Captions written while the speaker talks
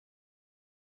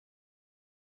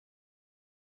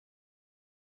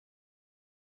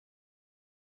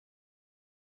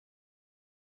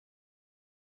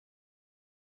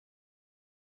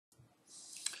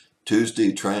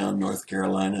Tuesday, Tryon, North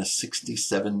Carolina,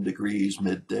 67 degrees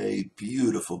midday.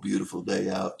 Beautiful, beautiful day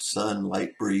out. Sun,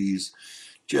 light breeze,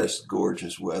 just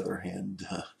gorgeous weather, and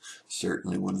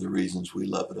certainly one of the reasons we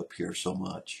love it up here so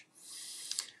much.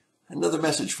 Another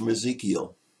message from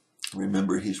Ezekiel.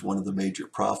 Remember, he's one of the major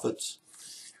prophets,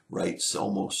 writes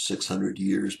almost 600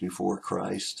 years before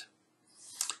Christ.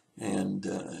 And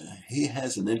he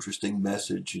has an interesting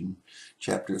message in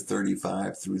chapter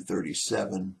 35 through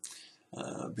 37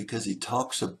 because he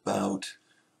talks about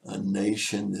a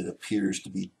nation that appears to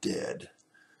be dead.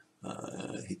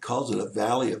 He calls it a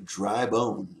valley of dry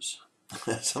bones.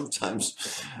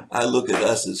 Sometimes I look at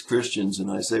us as Christians and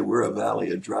I say we're a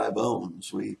valley of dry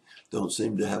bones. We don't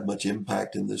seem to have much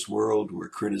impact in this world. We're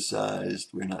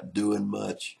criticized. We're not doing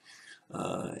much.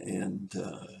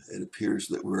 It appears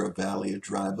that we're a valley of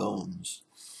dry bones.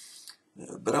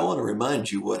 But I want to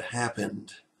remind you what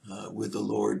happened with the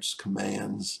Lord's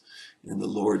commands and the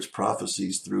Lord's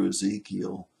prophecies through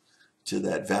Ezekiel to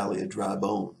that valley of dry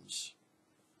bones.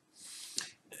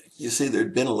 You see,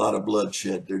 there'd been a lot of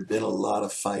bloodshed. There'd been a lot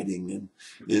of fighting, and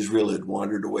Israel had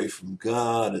wandered away from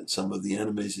God, and some of the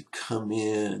enemies had come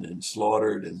in and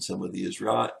slaughtered, and some of the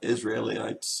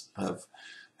Israelites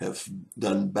have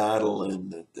done battle,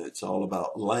 and it's all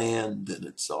about land, and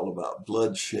it's all about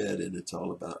bloodshed, and it's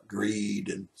all about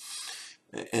greed.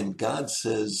 And God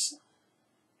says,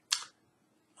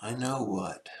 I know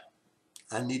what.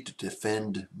 I need to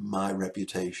defend my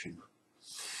reputation.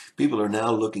 People are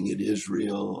now looking at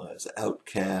Israel as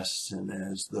outcasts and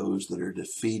as those that are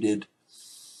defeated.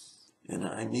 And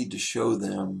I need to show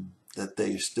them that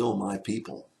they are still my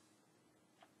people.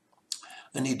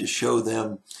 I need to show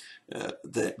them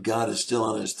that God is still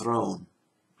on his throne.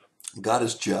 God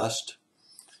is just.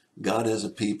 God has a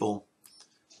people,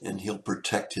 and he'll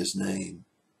protect his name.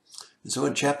 And so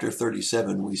in chapter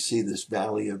 37, we see this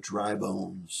valley of dry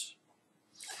bones.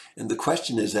 And the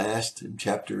question is asked in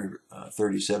chapter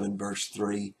 37, verse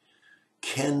 3,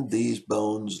 can these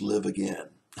bones live again?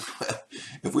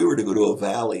 If we were to go to a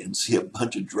valley and see a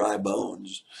bunch of dry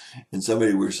bones, and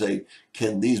somebody were to say,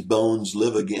 can these bones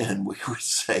live again? We would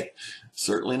say,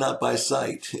 certainly not by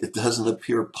sight. It doesn't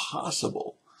appear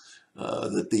possible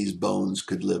that these bones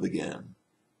could live again.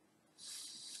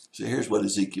 So here's what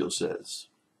Ezekiel says.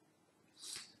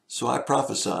 So I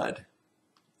prophesied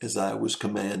as I was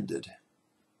commanded,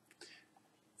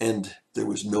 and there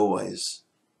was noise,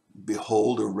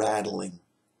 behold, a rattling,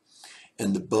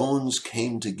 and the bones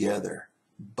came together,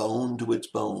 bone to its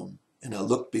bone. And I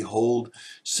looked, behold,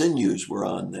 sinews were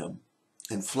on them,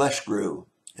 and flesh grew,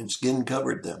 and skin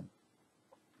covered them.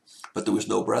 But there was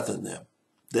no breath in them.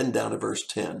 Then down to verse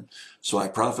 10. So I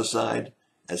prophesied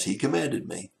as he commanded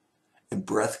me, and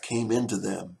breath came into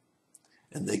them,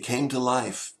 and they came to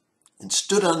life, and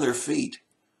stood on their feet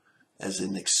as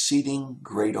an exceeding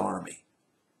great army.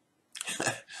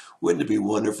 Wouldn't it be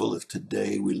wonderful if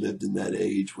today we lived in that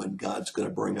age when God's going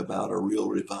to bring about a real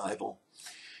revival?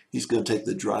 He's going to take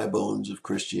the dry bones of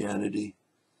Christianity.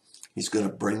 He's going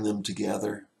to bring them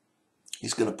together.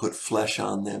 He's going to put flesh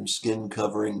on them, skin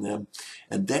covering them,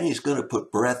 and then he's going to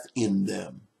put breath in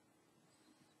them.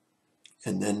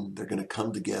 And then they're going to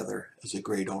come together as a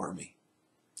great army.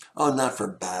 Oh, not for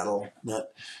battle,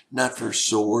 not for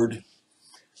sword,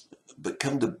 but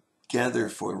come together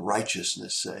for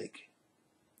righteousness' sake,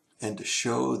 and to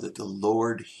show that the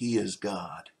Lord, he is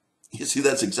God. You see,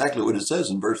 that's exactly what it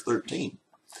says in verse 13.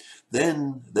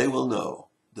 Then they will know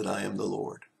that I am the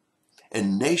Lord,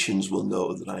 and nations will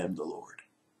know that I am the Lord.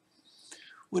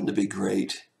 Wouldn't it be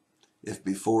great if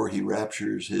before he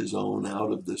raptures his own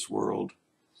out of this world,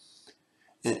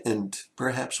 and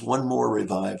perhaps one more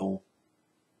revival,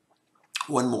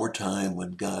 one more time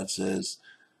when God says,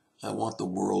 I want the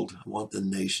world, I want the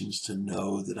nations to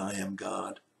know that I am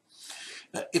God.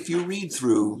 If you read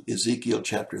through Ezekiel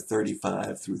chapter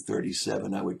 35 through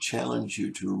 37, I would challenge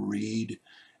you to read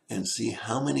and see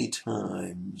how many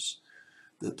times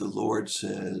that the Lord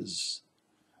says,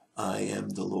 I am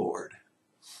the Lord.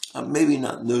 Maybe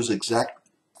not in those exact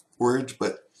words,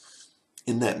 but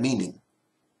in that meaning.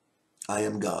 I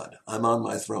am God. I'm on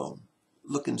my throne.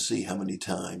 Look and see how many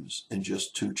times in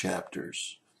just 2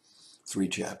 chapters, 3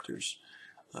 chapters,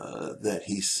 that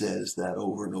he says that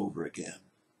over and over again.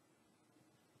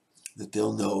 That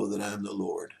they'll know that I am the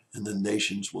Lord, and the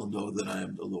nations will know that I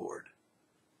am the Lord.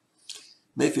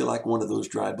 You may feel like one of those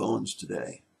dry bones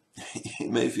today. You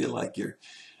may feel like you're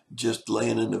just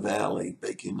laying in the valley,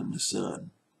 baking in the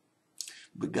sun.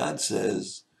 But God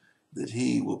says that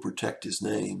he will protect his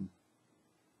name,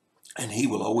 and he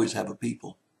will always have a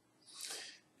people.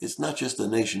 It's not just the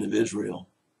nation of Israel.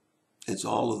 It's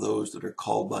all of those that are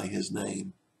called by his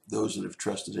name those that have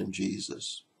trusted in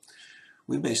Jesus.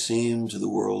 We may seem to the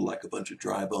world like a bunch of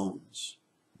dry bones,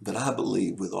 but I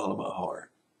believe with all of my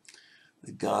heart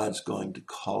that God's going to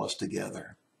call us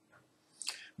together.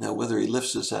 Now, whether he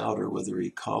lifts us out or whether he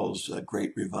calls a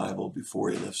great revival before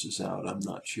he lifts us out, I'm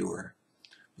not sure.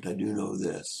 But I do know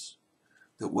this,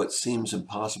 that what seems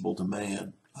impossible to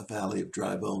man, a valley of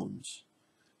dry bones,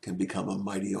 can become a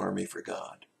mighty army for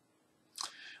God.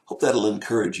 Hope that'll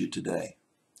encourage you today.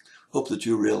 Hope that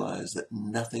you realize that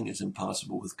nothing is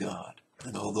impossible with God.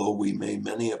 And although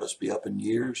many of us be up in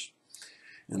years,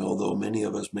 and although many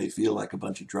of us may feel like a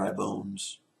bunch of dry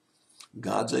bones,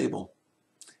 God's able.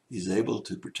 He's able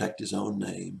to protect his own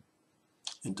name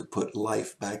and to put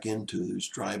life back into those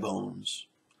dry bones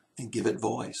and give it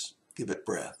voice, give it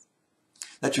breath.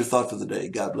 That's your thought for the day.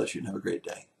 God bless you and have a great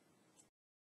day.